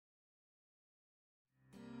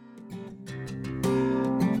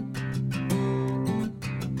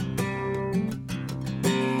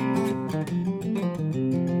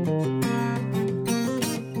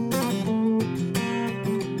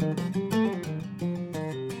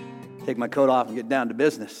Take my coat off and get down to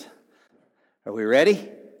business. Are we ready?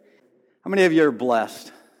 How many of you are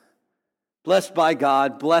blessed? Blessed by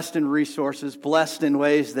God, blessed in resources, blessed in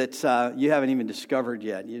ways that you haven't even discovered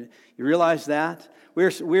yet. You realize that?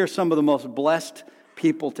 We're some of the most blessed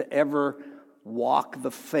people to ever walk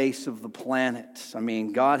the face of the planet. I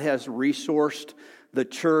mean, God has resourced the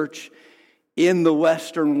church in the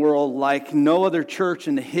Western world like no other church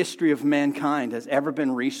in the history of mankind has ever been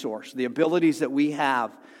resourced. The abilities that we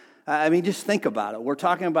have. I mean, just think about it. We're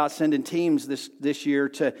talking about sending teams this year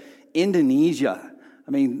to Indonesia.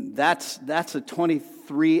 I mean, that's a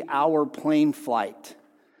 23-hour plane flight.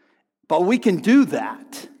 But we can do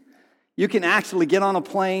that. You can actually get on a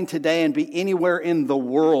plane today and be anywhere in the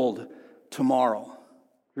world tomorrow.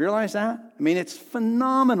 Realize that? I mean, it's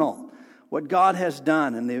phenomenal what God has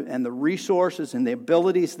done and the resources and the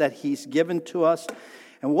abilities that He's given to us.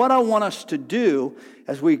 And what I want us to do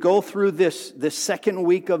as we go through this second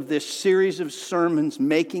week of this series of sermons,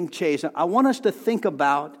 Making Change, I want us to think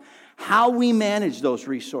about how we manage those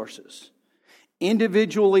resources.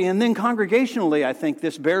 Individually and then congregationally, I think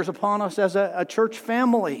this bears upon us as a church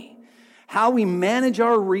family. How we manage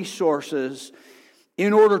our resources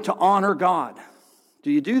in order to honor God.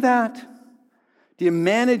 Do you do that? Do you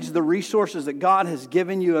manage the resources that God has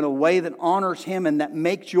given you in a way that honors Him and that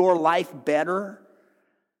makes your life better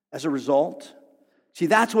as a result? See,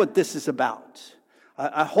 that's what this is about.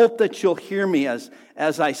 I hope that you'll hear me as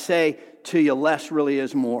I say to you, less really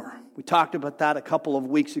is more. We talked about that a couple of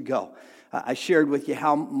weeks ago. I shared with you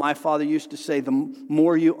how my father used to say, the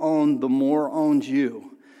more you own, the more owns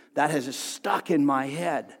you. That has stuck in my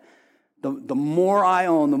head. The more I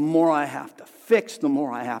own, the more I have to fix, the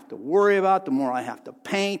more I have to worry about, the more I have to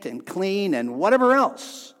paint and clean and whatever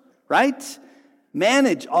else, right?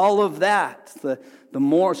 Manage all of that. The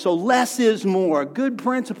more, so less is more. A good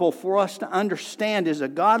principle for us to understand is a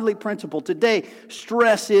godly principle. Today,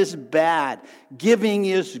 stress is bad, giving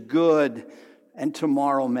is good, and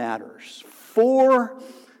tomorrow matters. 4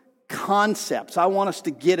 concepts I want us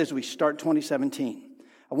to get as we start 2017.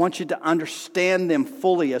 I want you to understand them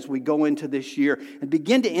fully as we go into this year and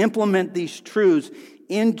begin to implement these truths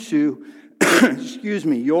into,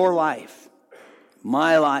 your life,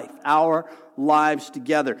 my life, our lives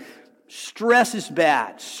together. Stress is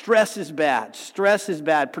bad. Stress is bad. Stress is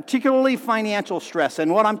bad, particularly financial stress.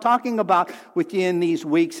 And what I'm talking about with you in these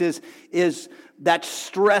weeks is that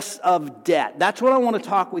stress of debt. That's what I want to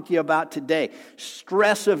talk with you about today.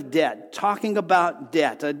 Stress of debt. Talking about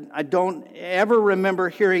debt. I don't ever remember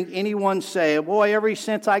hearing anyone say, boy, ever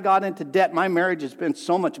since I got into debt, my marriage has been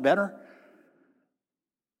so much better.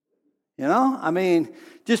 You know, I mean,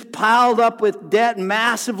 just piled up with debt,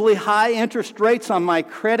 massively high interest rates on my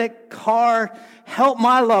credit card. Help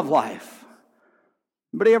my love life.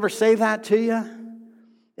 Anybody ever say that to you?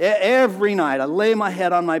 Every night I lay my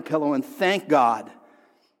head on my pillow and thank God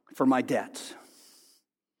for my debts.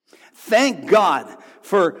 Thank God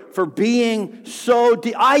for being so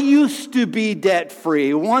I used to be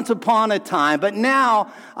debt-free once upon a time, but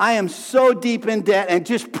now I am so deep in debt and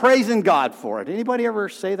just praising God for it. Anybody ever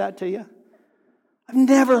say that to you? I've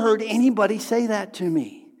never heard anybody say that to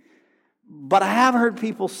me. But I have heard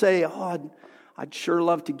people say, I'd sure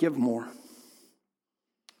love to give more.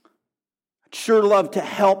 I'd sure love to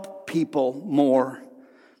help people more,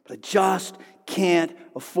 but I just can't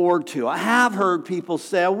afford to. I have heard people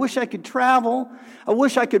say, I wish I could travel. I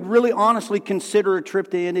wish I could really honestly consider a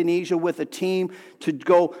trip to Indonesia with a team to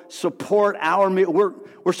go support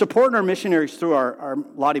we're supporting our missionaries through our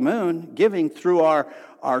Lottie Moon, giving through our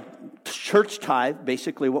church tithe.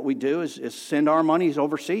 Basically what we do is send our monies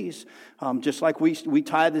overseas. Just like we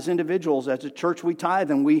tithe as individuals, as a church we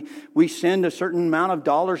tithe, and we send a certain amount of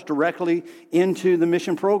dollars directly into the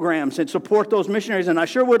mission programs and support those missionaries. And I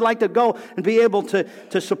sure would like to go and be able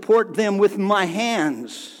to support them with my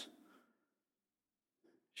hands.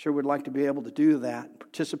 Sure would like to be able to do that,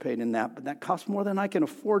 participate in that, but that costs more than I can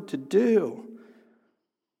afford to do.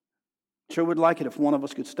 Sure would like it if one of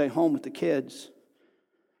us could stay home with the kids.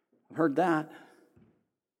 I've heard that.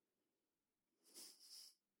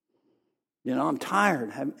 You know, I'm tired.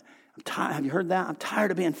 Have you heard that? I'm tired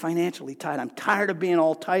of being financially tight. I'm tired of being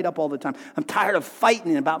all tied up all the time. I'm tired of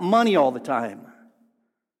fighting about money all the time.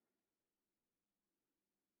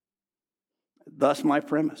 Thus my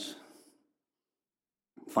premise.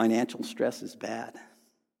 Financial stress is bad.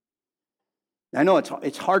 I know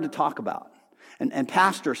it's hard to talk about. And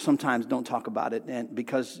pastors sometimes don't talk about it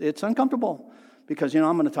because it's uncomfortable. Because,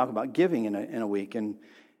 I'm going to talk about giving in a week. And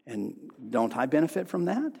don't I benefit from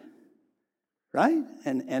that? Right?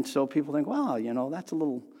 And so people think, wow, that's a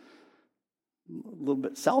little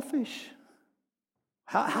bit selfish.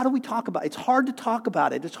 How do we talk about it? It's hard to talk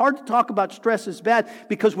about it. It's hard to talk about stress is bad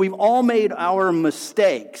because we've all made our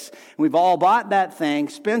mistakes. We've all bought that thing,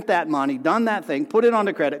 spent that money, done that thing, put it on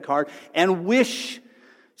the credit card, and wish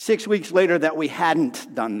 6 weeks later that we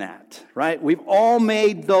hadn't done that, right? We've all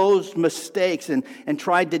made those mistakes and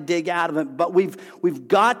tried to dig out of it, but we've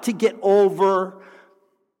got to get over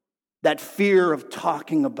that fear of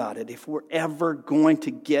talking about it if we're ever going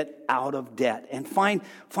to get out of debt and find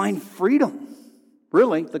freedom.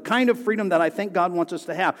 Really, the kind of freedom that I think God wants us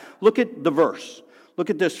to have. Look at the verse. Look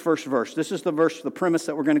at this first verse. This is the verse, the premise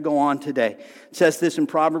that we're going to go on today. It says this in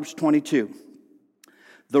Proverbs 22.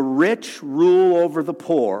 The rich rule over the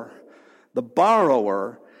poor. The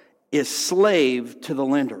borrower is slave to the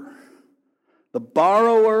lender. The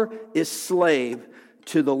borrower is slave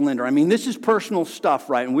to the lender. I mean, this is personal stuff,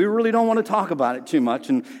 right? And we really don't want to talk about it too much,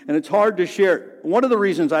 and it's hard to share. One of the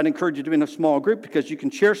reasons I'd encourage you to be in a small group, because you can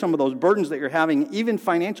share some of those burdens that you're having, even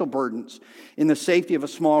financial burdens, in the safety of a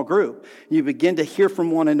small group. You begin to hear from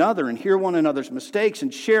one another and hear one another's mistakes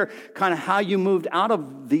and share kind of how you moved out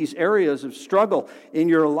of these areas of struggle in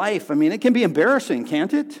your life. I mean, it can be embarrassing,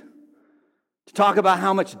 can't it? To talk about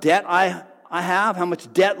how much debt I have, how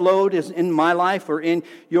much debt load is in my life or in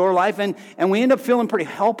your life. And we end up feeling pretty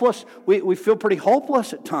helpless. We feel pretty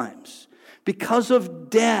hopeless at times because of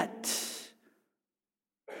debt.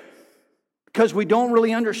 Because we don't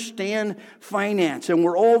really understand finance and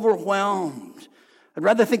we're overwhelmed. I'd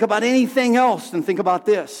rather think about anything else than think about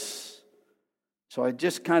this. So I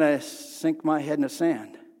just kind of sink my head in the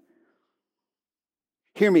sand.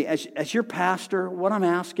 Hear me, as your pastor, what I'm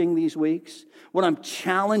asking these weeks, what I'm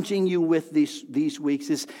challenging you with these weeks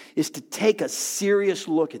is to take a serious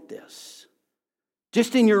look at this.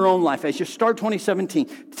 Just in your own life, as you start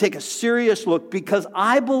 2017, take a serious look, because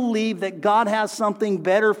I believe that God has something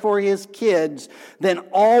better for His kids than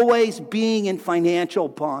always being in financial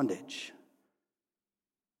bondage.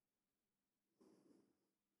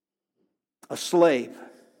 A slave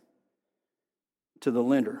to the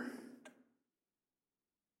lender.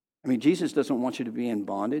 I mean, Jesus doesn't want you to be in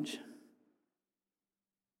bondage.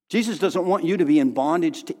 Jesus doesn't want you to be in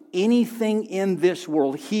bondage to anything in this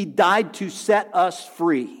world. He died to set us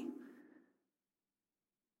free. I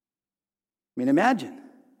mean, imagine,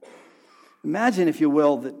 if you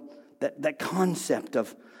will, that concept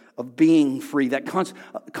of being free, that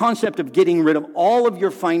concept of getting rid of all of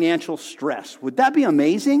your financial stress. Would that be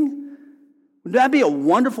amazing? Would that be a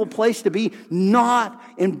wonderful place to be? Not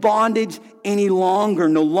in bondage any longer,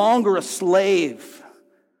 no longer a slave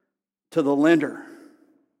to the lender.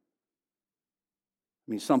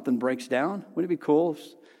 I mean, something breaks down. Wouldn't it be cool if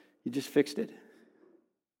you just fixed it?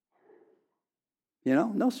 You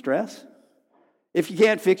know, no stress. If you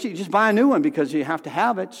can't fix it, you just buy a new one because you have to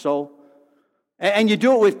have it. So, and you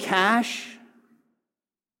do it with cash.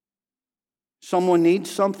 Someone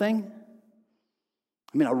needs something.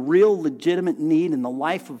 I mean, a real legitimate need in the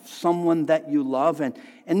life of someone that you love, and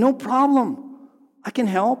no problem. I can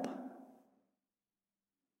help.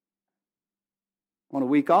 Want a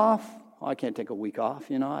week off? Oh, I can't take a week off,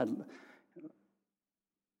 you know. I'd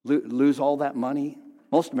lose all that money.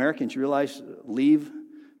 Most Americans, you realize, leave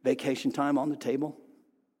vacation time on the table.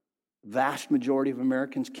 Vast majority of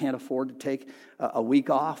Americans can't afford to take a week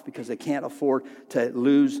off because they can't afford to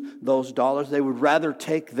lose those dollars. They would rather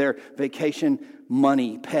take their vacation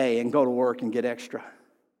money, pay, and go to work and get extra.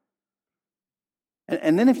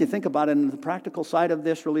 And then if you think about it, and the practical side of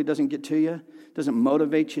this really doesn't get to you, doesn't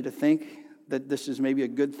motivate you to think that this is maybe a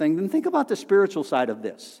good thing, then think about the spiritual side of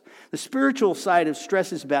this. The spiritual side of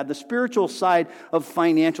stress is bad. The spiritual side of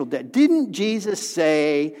financial debt. Didn't Jesus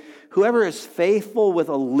say, whoever is faithful with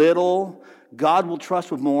a little, God will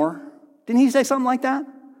trust with more? Didn't He say something like that?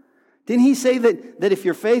 Didn't He say that if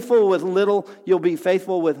you're faithful with little, you'll be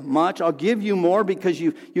faithful with much? I'll give you more because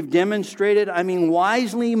you've demonstrated. I mean,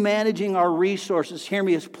 wisely managing our resources, hear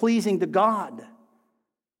me, is pleasing to God.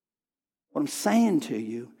 What I'm saying to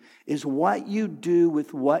you is what you do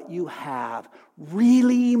with what you have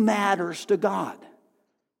really matters to God.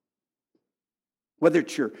 Whether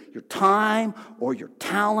it's your time or your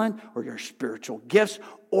talent or your spiritual gifts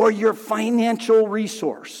or your financial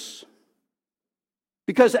resource.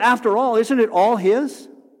 Because after all, isn't it all His?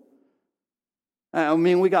 I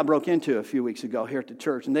mean, we got broke into a few weeks ago here at the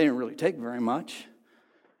church, and they didn't really take very much.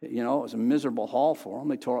 You know, it was a miserable haul for them.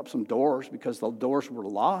 They tore up some doors because the doors were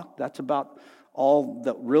locked. That's about all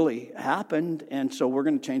that really happened. And so we're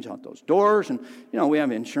going to change out those doors. And, you know, we have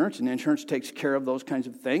insurance, and insurance takes care of those kinds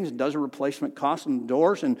of things and does a replacement cost on the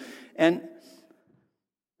doors. And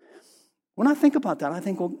when I think about that, I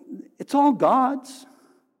think, well, it's all God's.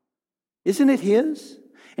 Isn't it His?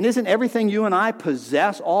 And isn't everything you and I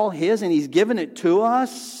possess all His, and He's given it to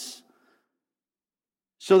us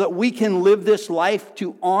so that we can live this life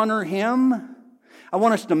to honor Him? I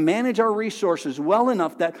want us to manage our resources well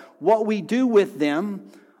enough that what we do with them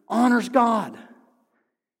honors God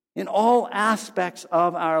in all aspects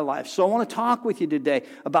of our life. So I want to talk with you today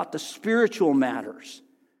about the spiritual matters.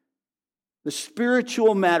 The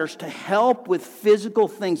spiritual matters to help with physical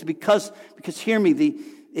things because hear me,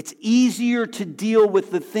 it's easier to deal with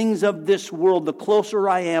the things of this world the closer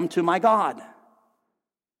I am to my God.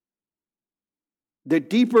 The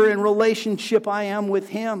deeper in relationship I am with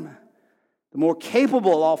Him, the more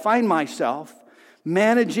capable I'll find myself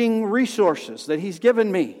managing resources that He's given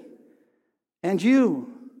me and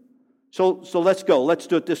you. So let's go. Let's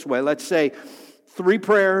do it this way. Let's say 3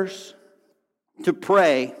 prayers to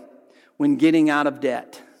pray when getting out of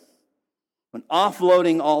debt, when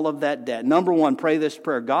offloading all of that debt. Number 1, pray this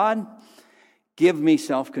prayer. God, give me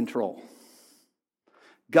self-control.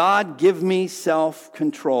 God, give me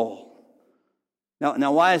self-control.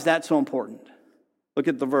 Now, why is that so important? Look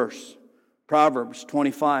at the verse. Proverbs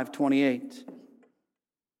 25:28.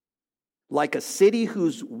 Like a city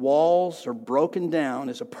whose walls are broken down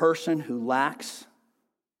is a person who lacks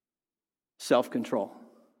self-control.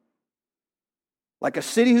 Like a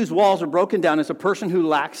city whose walls are broken down is a person who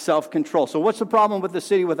lacks self-control. So what's the problem with the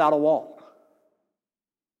city without a wall?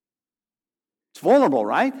 It's vulnerable,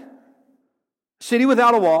 right? City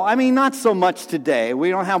without a wall. I mean, not so much today.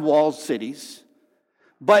 We don't have walled cities.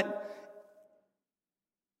 But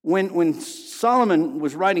when Solomon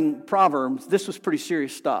was writing Proverbs, this was pretty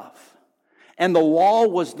serious stuff. And the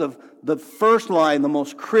wall was the first line, the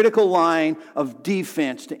most critical line of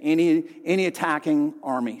defense to any attacking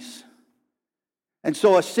armies. And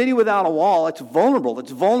so a city without a wall, it's vulnerable.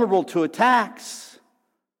 It's vulnerable to attacks.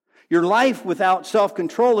 Your life without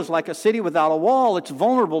self-control is like a city without a wall. It's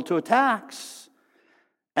vulnerable to attacks.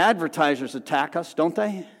 Advertisers attack us, don't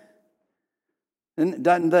they? And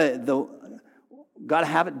doesn't the gotta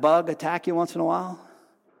have it bug attack you once in a while?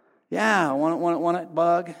 Yeah, want it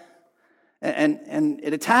bug. And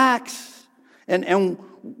it attacks. And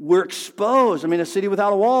we're exposed. I mean, a city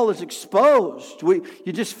without a wall is exposed.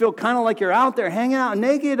 You just feel kind of like you're out there hanging out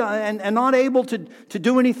naked and not able to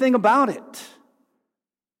do anything about it.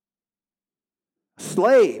 A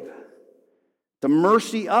slave. The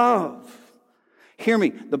mercy of. Hear me.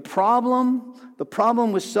 The problem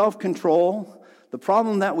with self-control, the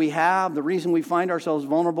problem that we have, the reason we find ourselves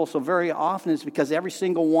vulnerable so very often is because every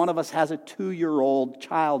single one of us has a 2-year-old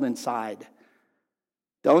child inside.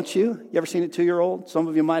 Don't you? You ever seen a 2-year-old? Some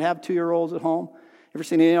of you might have 2-year-olds at home. Ever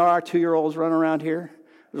seen any of our 2-year-olds running around here?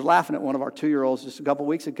 I was laughing at one of our 2-year-olds just a couple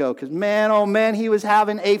weeks ago because, man, oh man, he was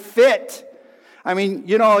having a fit. I mean,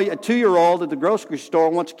 you know, a 2-year-old at the grocery store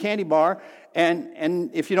wants a candy bar,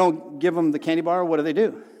 and if you don't give them the candy bar, what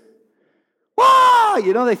do? Wow!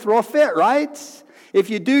 You know, they throw a fit, right?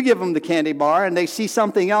 If you do give them the candy bar and they see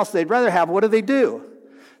something else they'd rather have, what do?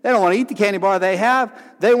 They don't want to eat the candy bar they have.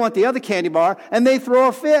 They want the other candy bar, and they throw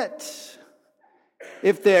a fit.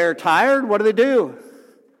 If they're tired, what do?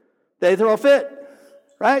 They throw a fit,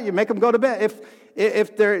 right? You make them go to bed.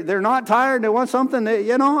 If they're not tired, they want something,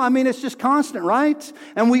 it's just constant, right?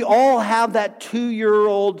 And we all have that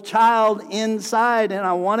 2-year-old child inside, and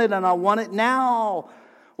I want it now.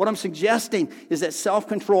 What I'm suggesting is that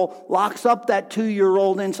self-control locks up that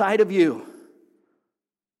 2-year-old inside of you.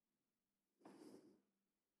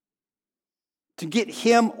 To get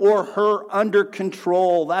him or her under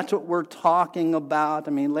control. That's what we're talking about.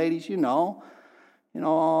 I mean, ladies, you know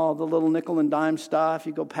all the little nickel and dime stuff.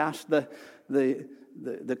 You go past the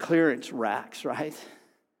clearance racks, right?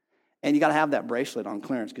 And you got to have that bracelet on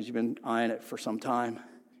clearance because you've been eyeing it for some time.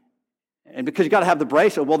 And because you got to have the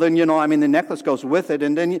bracelet, well, then, the necklace goes with it.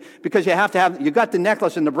 And then because you you got the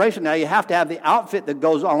necklace and the bracelet now, you have to have the outfit that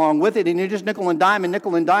goes along with it. And you're just nickel and dime.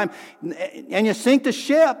 And you sink the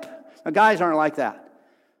ship. Now, guys aren't like that.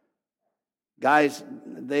 Guys,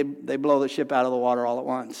 they blow the ship out of the water all at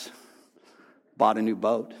once. Bought a new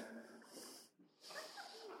boat.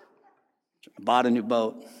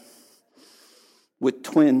 With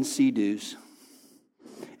twin Sea-Doos.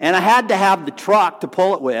 And I had to have the truck to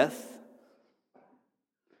pull it with.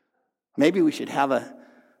 Maybe we should have a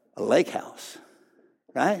lake house,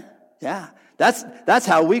 right? Yeah, that's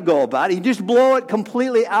how we go about it. You just blow it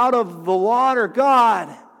completely out of the water.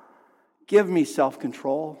 God, give me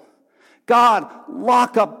self-control. God,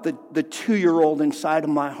 lock up the 2-year-old inside of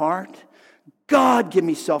my heart. God, give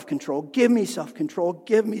me self-control. Give me self-control.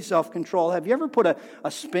 Give me self-control. Have you ever put a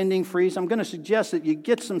spending freeze? I'm going to suggest that you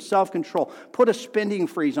get some self-control. Put a spending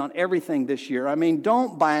freeze on everything this year. I mean,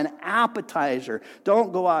 don't buy an appetizer.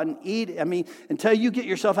 Don't go out and eat. I mean, until you get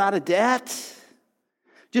yourself out of debt.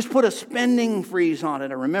 Just put a spending freeze on it.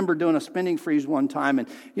 I remember doing a spending freeze one time. And,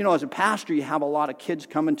 as a pastor, you have a lot of kids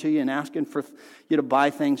coming to you and asking for you to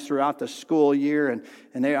buy things throughout the school year. And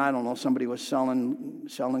they, I don't know, somebody was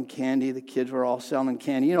selling candy. The kids were all selling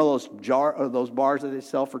candy. Those bars that they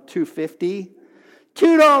sell for $2.50?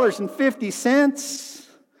 $2.50.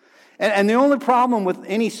 And the only problem with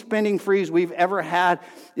any spending freeze we've ever had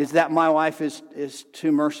is that my wife is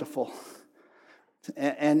too merciful.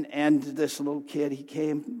 And this little kid, he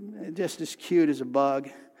came just as cute as a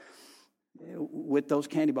bug with those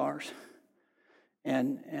candy bars.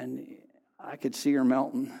 And I could see her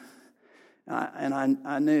melting. And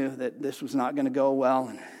I knew that this was not going to go well.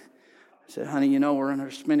 And I said, honey, we're under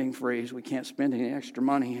a spending freeze. We can't spend any extra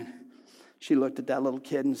money. And she looked at that little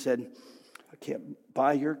kid and said, I can't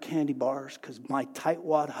buy your candy bars because my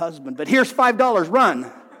tightwad husband, but here's $5,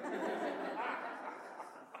 run.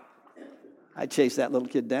 I chased that little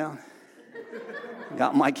kid down.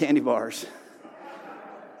 Got my candy bars.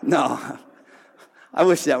 No, I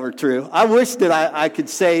wish that were true. I wish that I could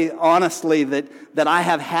say honestly that I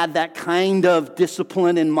have had that kind of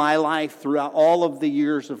discipline in my life throughout all of the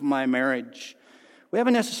years of my marriage. We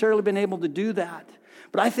haven't necessarily been able to do that.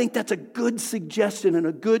 But I think that's a good suggestion and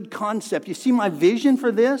a good concept. You see, my vision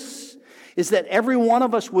for this is that every one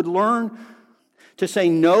of us would learn to say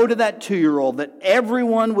no to that 2-year-old, that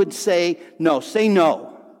everyone would say no. Say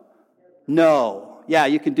no. No. Yeah,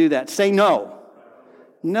 you can do that. Say no.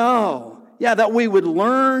 No. Yeah, that we would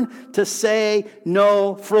learn to say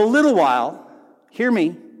no for a little while. Hear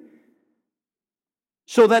me.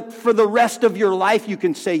 So that for the rest of your life you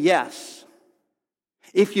can say yes.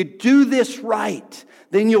 If you do this right,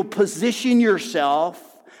 then you'll position yourself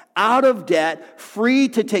out of debt, free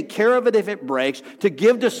to take care of it if it breaks, to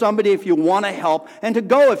give to somebody if you want to help, and to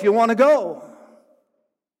go if you want to go.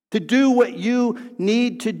 To do what you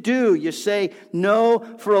need to do. You say no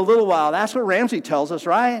for a little while. That's what Ramsey tells us,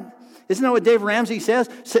 right? Isn't that what Dave Ramsey says?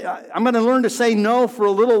 I'm going to learn to say no for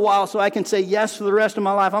a little while so I can say yes for the rest of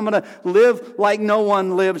my life. I'm going to live like no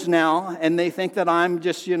one lives now, and they think that I'm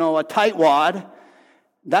just, a tightwad.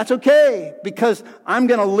 That's okay, because I'm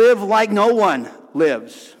going to live like no one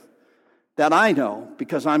lives. That I know,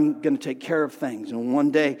 because I'm going to take care of things and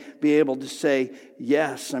one day be able to say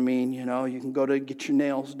yes. I mean, you can go to get your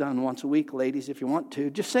nails done once a week, ladies, if you want to.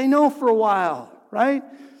 Just say no for a while, right?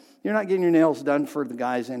 You're not getting your nails done for the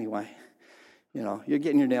guys anyway. You're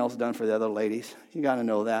getting your nails done for the other ladies. You got to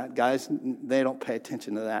know that. Guys, they don't pay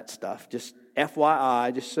attention to that stuff. Just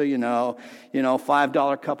FYI, just so you know,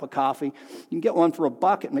 $5 cup of coffee. You can get one for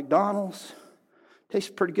 $1 at McDonald's. Tastes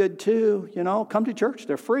pretty good too. Come to church.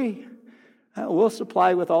 They're free. We'll supply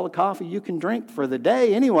you with all the coffee you can drink for the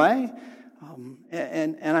day anyway.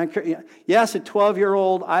 Yes, a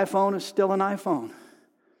 12-year-old iPhone is still an iPhone.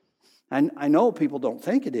 And I know people don't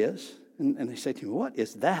think it is. And they say to me, what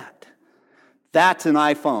is that? That's an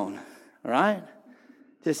iPhone, all right?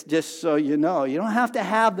 Just so you know. You don't have to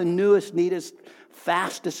have the newest, neatest,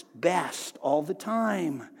 fastest, best all the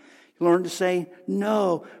time. You learn to say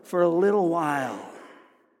no for a little while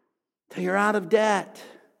till you're out of debt.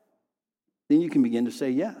 Then you can begin to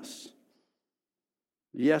say yes.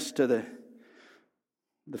 Yes to the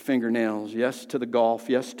fingernails. Yes to the golf.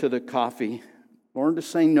 Yes to the coffee. Learn to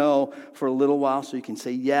say no for a little while so you can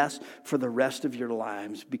say yes for the rest of your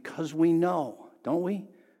lives. Because we know, don't we?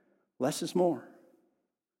 Less is more.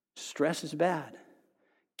 Stress is bad.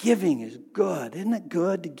 Giving is good. Isn't it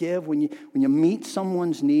good to give when you meet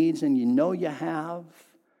someone's needs and you know you have?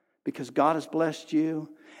 Because God has blessed you.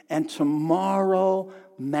 And tomorrow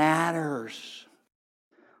matters.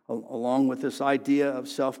 Along with this idea of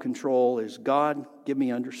self-control is, God, give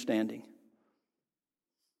me understanding.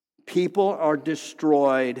 People are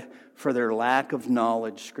destroyed for their lack of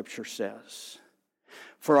knowledge, Scripture says.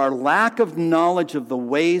 For our lack of knowledge of the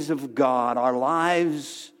ways of God, our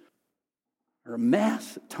lives are a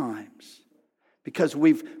mess at times. Because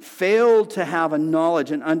we've failed to have a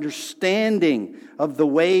knowledge and understanding of the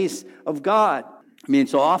ways of God. I mean,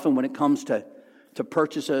 so often when it comes to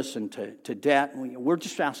purchases and to debt, we're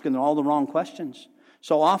just asking all the wrong questions.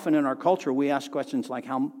 So often in our culture, we ask questions like,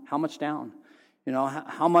 how much down?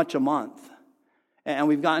 How much a month? And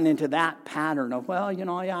we've gotten into that pattern of,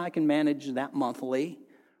 I can manage that monthly,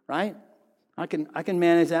 right? I can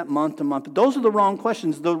manage that month to month. But those are the wrong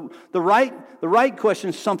questions. The right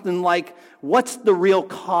question is something like, what's the real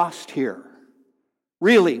cost here?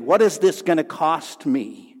 Really, what is this going to cost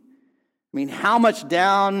me? I mean, how much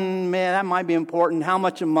down? Man, that might be important. How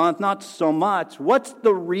much a month? Not so much. What's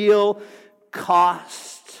the real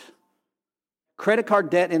cost? Credit card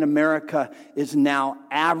debt in America is now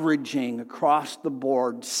averaging across the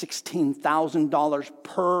board $16,000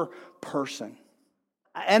 per person.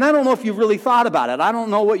 And I don't know if you've really thought about it. I don't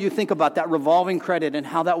know what you think about that revolving credit and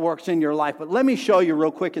how that works in your life. But let me show you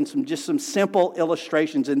real quick in some simple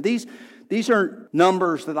illustrations. And these are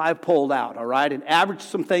numbers that I've pulled out, all right? And averaged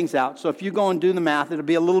some things out. So if you go and do the math, it'll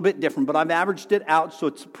be a little bit different. But I've averaged it out so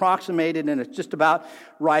it's approximated and it's just about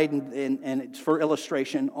right. And it's for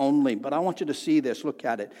illustration only. But I want you to see this. Look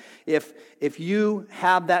at it. If you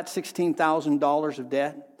have that $16,000 of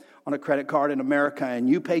debt on a credit card in America and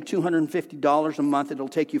you pay $250 a month, it'll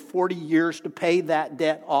take you 40 years to pay that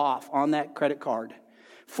debt off on that credit card.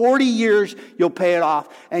 40 years you'll pay it off,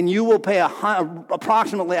 and you will pay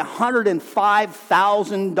approximately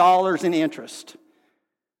 $105,000 in interest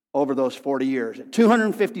over those 40 years. At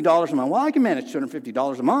 $250 a month, well, I can manage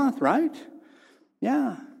 $250 a month, right?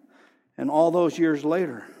 Yeah. And all those years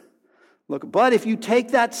later, look. But if you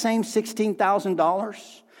take that same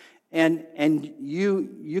 $16,000 and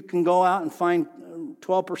you can go out and find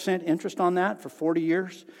 12% interest on that for 40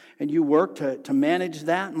 years, and you work to manage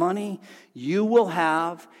that money, you will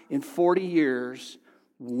have, in 40 years,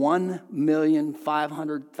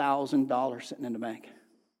 $1,500,000 sitting in the bank.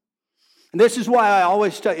 And this is why I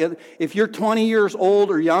always tell you, if you're 20 years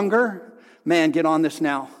old or younger, man, get on this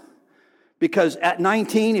now. Because at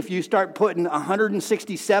 19, if you start putting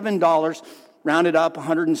 $167, rounded up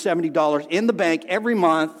 $170 in the bank every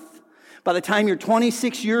month, by the time you're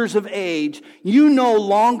 26 years of age, you no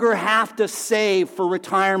longer have to save for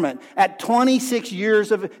retirement. At 26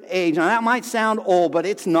 years of age, now that might sound old, but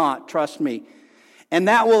it's not, trust me. And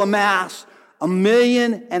that will amass $1.5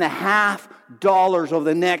 million over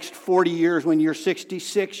the next 40 years. When you're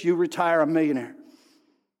 66, you retire a millionaire.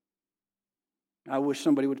 I wish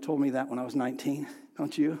somebody would have told me that when I was 19,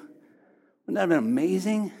 don't you? Wouldn't that have been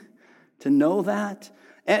amazing to know that?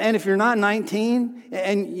 And if you're not 19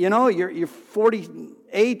 and you're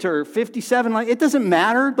 48 or 57, it doesn't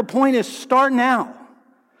matter. The point is start now.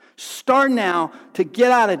 Start now to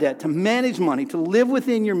get out of debt, to manage money, to live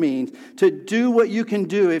within your means, to do what you can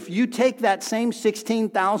do. If you take that same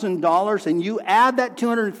 $16,000 and you add that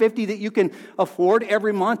 $250 that you can afford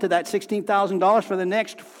every month to that $16,000 for the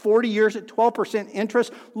next 40 years at 12%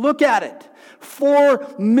 interest, look at it.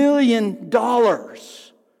 $4 million.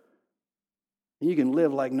 And you can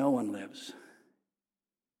live like no one lives.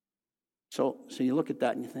 So you look at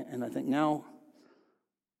that and I think, now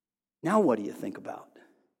what do you think about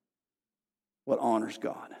what honors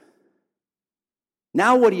God?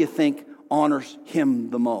 Now what do you think honors Him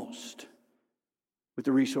the most with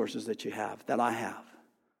the resources that you have, that I have?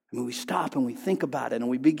 I mean, we stop and we think about it and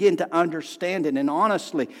we begin to understand it. And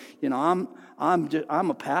honestly, I'm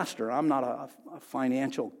a pastor. I'm not a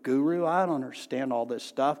financial guru. I don't understand all this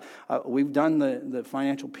stuff. We've done the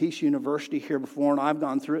Financial Peace University here before, and I've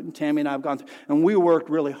gone through it, and Tammy and I have gone through it, and we worked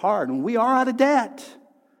really hard, and we are out of debt.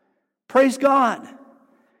 Praise God.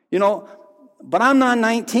 But I'm not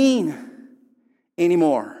 19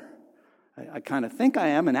 anymore. I kind of think I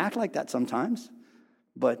am and act like that sometimes,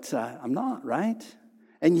 but I'm not, right?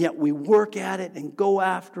 And yet we work at it and go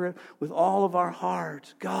after it with all of our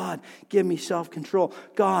hearts. God, give me self-control.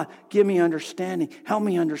 God, give me understanding. Help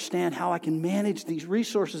me understand how I can manage these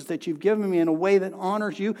resources that you've given me in a way that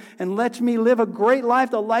honors you and lets me live a great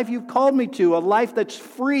life, the life you've called me to, a life that's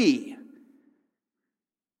free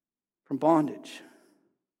from bondage.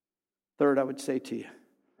 Third, I would say to you,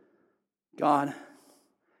 God,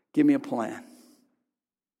 give me a plan.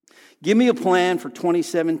 Give me a plan for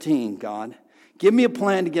 2017, God. Give me a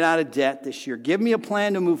plan to get out of debt this year. Give me a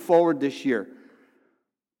plan to move forward this year.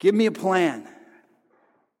 Give me a plan.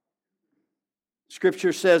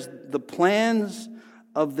 Scripture says, the plans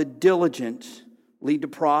of the diligent lead to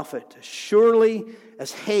profit. Surely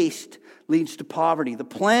as haste leads to poverty. The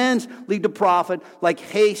plans lead to profit like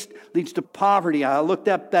haste leads to poverty. I looked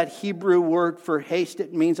up that Hebrew word for haste.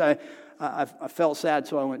 It means I felt sad,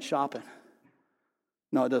 so I went shopping.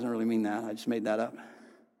 No, it doesn't really mean that. I just made that up.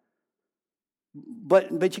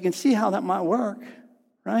 But you can see how that might work,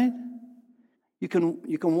 right? You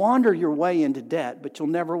can wander your way into debt, but you'll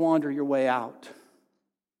never wander your way out.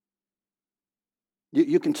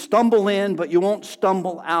 You can stumble in, but you won't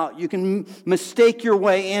stumble out. You can mistake your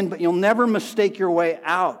way in, but you'll never mistake your way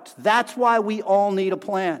out. That's why we all need a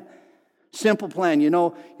plan. Simple plan. You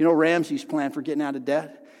know Ramsey's plan for getting out of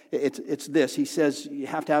debt? It's this. He says you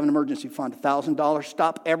have to have an emergency fund, $1,000.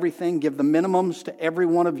 Stop everything. Give the minimums to every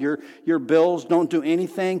one of your bills. Don't do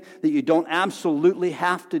anything that you don't absolutely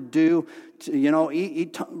have to do.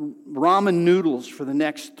 Eat ramen noodles for the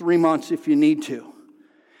next 3 months if you need to.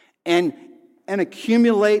 And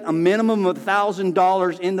accumulate a minimum of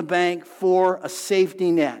 $1,000 in the bank for a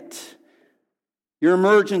safety net. Your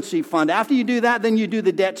emergency fund. After you do that, then you do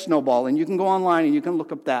the debt snowball. And you can go online and you can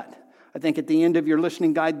look up that. I think at the end of your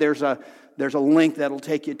listening guide, there's a link that'll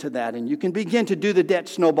take you to that. And you can begin to do the debt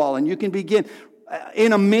snowball. And you can begin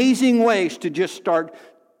in amazing ways to just start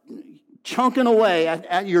chunking away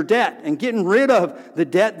at your debt and getting rid of the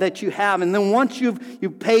debt that you have. And then once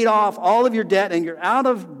you've paid off all of your debt and you're out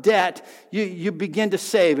of debt, you begin to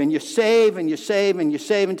save. And you save and you save and you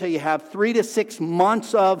save until you have 3 to 6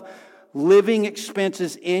 months of living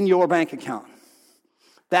expenses in your bank account.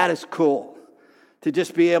 That is cool. To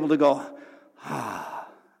just be able to go,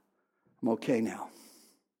 I'm okay now.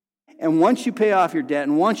 And once you pay off your debt,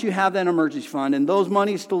 and once you have that emergency fund, and those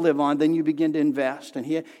monies to live on, then you begin to invest. And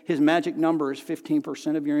his magic number is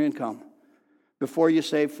 15% of your income before you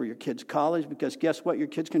save for your kids' college. Because guess what? Your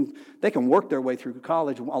kids can work their way through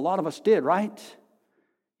college. A lot of us did, right?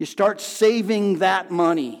 You start saving that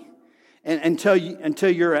money until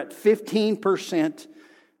you're at 15%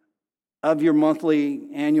 of your monthly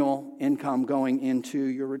annual income going into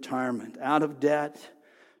your retirement. Out of debt,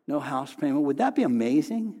 no house payment. Would that be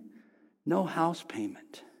amazing? No house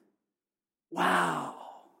payment. Wow.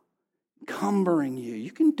 Encumbering you.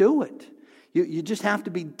 You can do it. You just have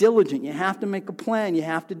to be diligent. You have to make a plan. You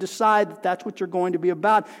have to decide that that's what you're going to be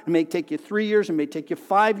about. It may take you 3 years. It may take you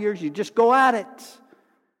 5 years. You just go at it.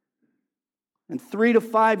 In 3 to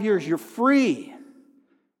 5 years, you're free.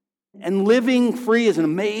 And living free is an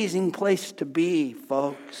amazing place to be,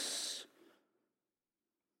 folks.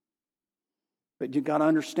 But you've got to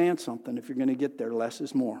understand something. If you're going to get there, less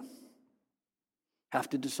is more. Have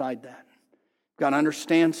to decide that. You've got to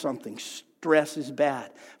understand something. Stress is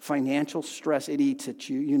bad. Financial stress, it eats at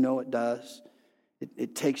you. You know it does.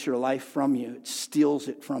 It takes your life from you. It steals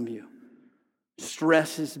it from you.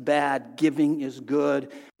 Stress is bad. Giving is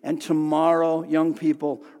good. And tomorrow, young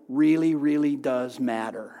people, really, really does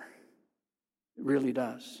matter. It really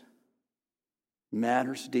does. It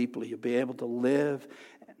matters deeply. You'll be able to live.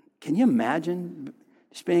 Can you imagine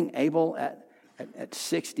just being able at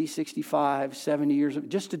 60, 65, 70 years,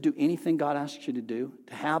 just to do anything God asks you to do,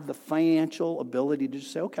 to have the financial ability to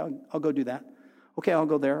just say, okay, I'll go do that. Okay, I'll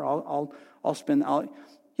go there. I'll spend.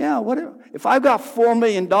 Whatever. If I've got $4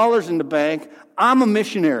 million in the bank, I'm a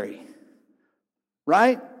missionary,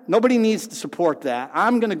 right? Nobody needs to support that.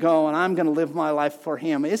 I'm going to go and I'm going to live my life for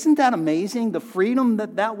Him. Isn't that amazing? The freedom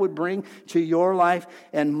that would bring to your life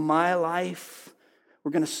and my life. We're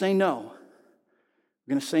going to say no.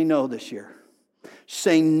 We're going to say no this year.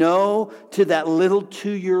 Say no to that little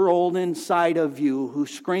 2-year-old inside of you who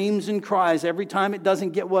screams and cries every time it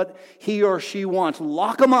doesn't get what he or she wants.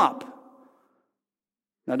 Lock them up.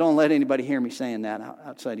 Now, don't let anybody hear me saying that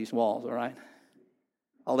outside these walls, all right?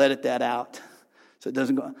 I'll edit that out so it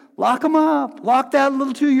doesn't go. Lock them up. Lock that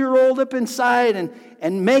little 2-year-old up inside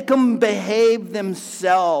and make them behave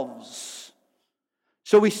themselves.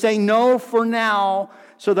 So we say no for now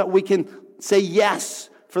so that we can say yes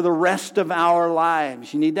for the rest of our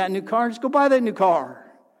lives. You need that new car? Just go buy that new car.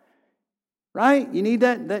 Right? You need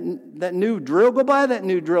that new drill? Go buy that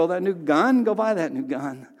new drill. That new gun? Go buy that new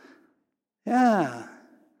gun. Yeah.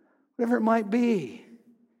 Whatever it might be.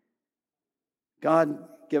 God,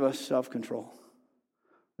 give us self-control.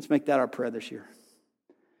 Let's make that our prayer this year.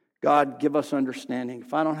 God, give us understanding.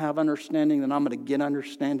 If I don't have understanding, then I'm going to get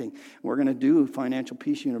understanding. We're going to do Financial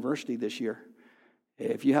Peace University this year.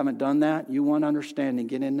 If you haven't done that, you want understanding,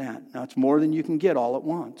 get in that. Now, it's more than you can get all at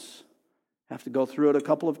once. Have to go through it a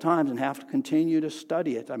couple of times and have to continue to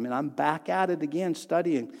study it. I mean, I'm back at it again,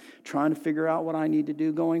 studying, trying to figure out what I need to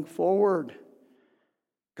do going forward.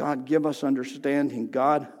 God, give us understanding.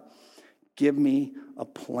 God, give me a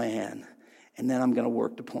plan. And then I'm going to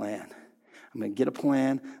work the plan. I'm going to get a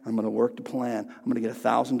plan. I'm going to work the plan. I'm going to get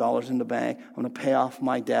 $1,000 in the bank. I'm going to pay off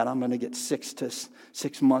my debt. I'm going to get 6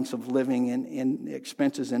 months of living in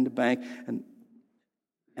expenses in the bank. And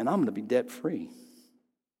I'm going to be debt free.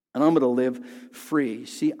 And I'm going to live free.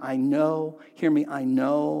 See, I know, hear me, I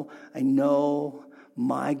know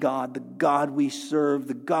my God, the God we serve,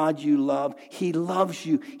 the God you love. He loves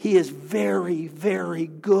you. He is very, very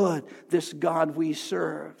good, this God we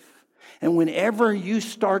serve. And whenever you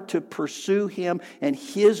start to pursue Him and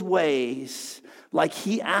His ways, like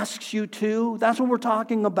He asks you to. That's what we're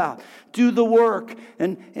talking about. Do the work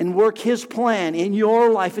and work His plan in your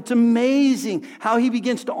life. It's amazing how He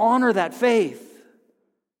begins to honor that faith.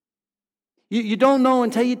 You don't know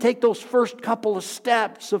until you take those first couple of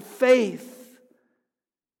steps of faith.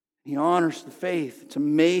 He honors the faith. It's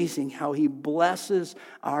amazing how He blesses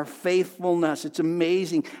our faithfulness. It's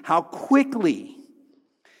amazing how quickly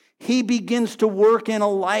He begins to work in a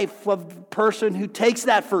life of the person who takes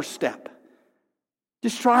that first step.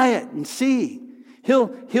 Just try it and see.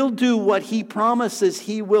 He'll do what He promises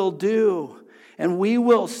He will do. And we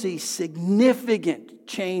will see significant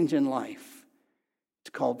change in life.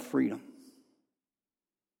 It's called freedom.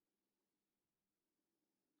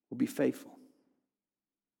 We'll be faithful.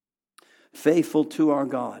 Faithful to our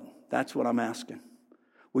God. That's what I'm asking.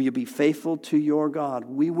 Will you be faithful to your God?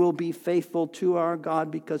 We will be faithful to our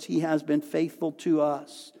God because He has been faithful to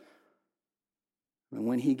us. And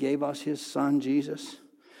when He gave us His Son, Jesus,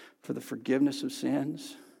 for the forgiveness of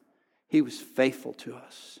sins, He was faithful to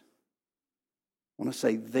us. I want to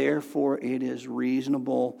say, therefore, it is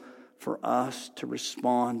reasonable for us to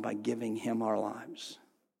respond by giving Him our lives.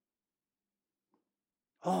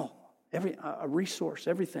 Oh, a resource,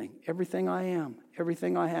 everything I am,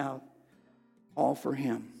 everything I have, all for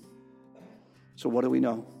Him. So what do we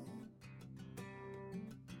know?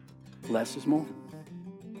 Less is more.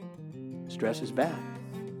 Stress is bad.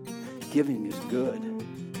 Giving is good.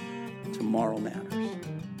 Tomorrow matters.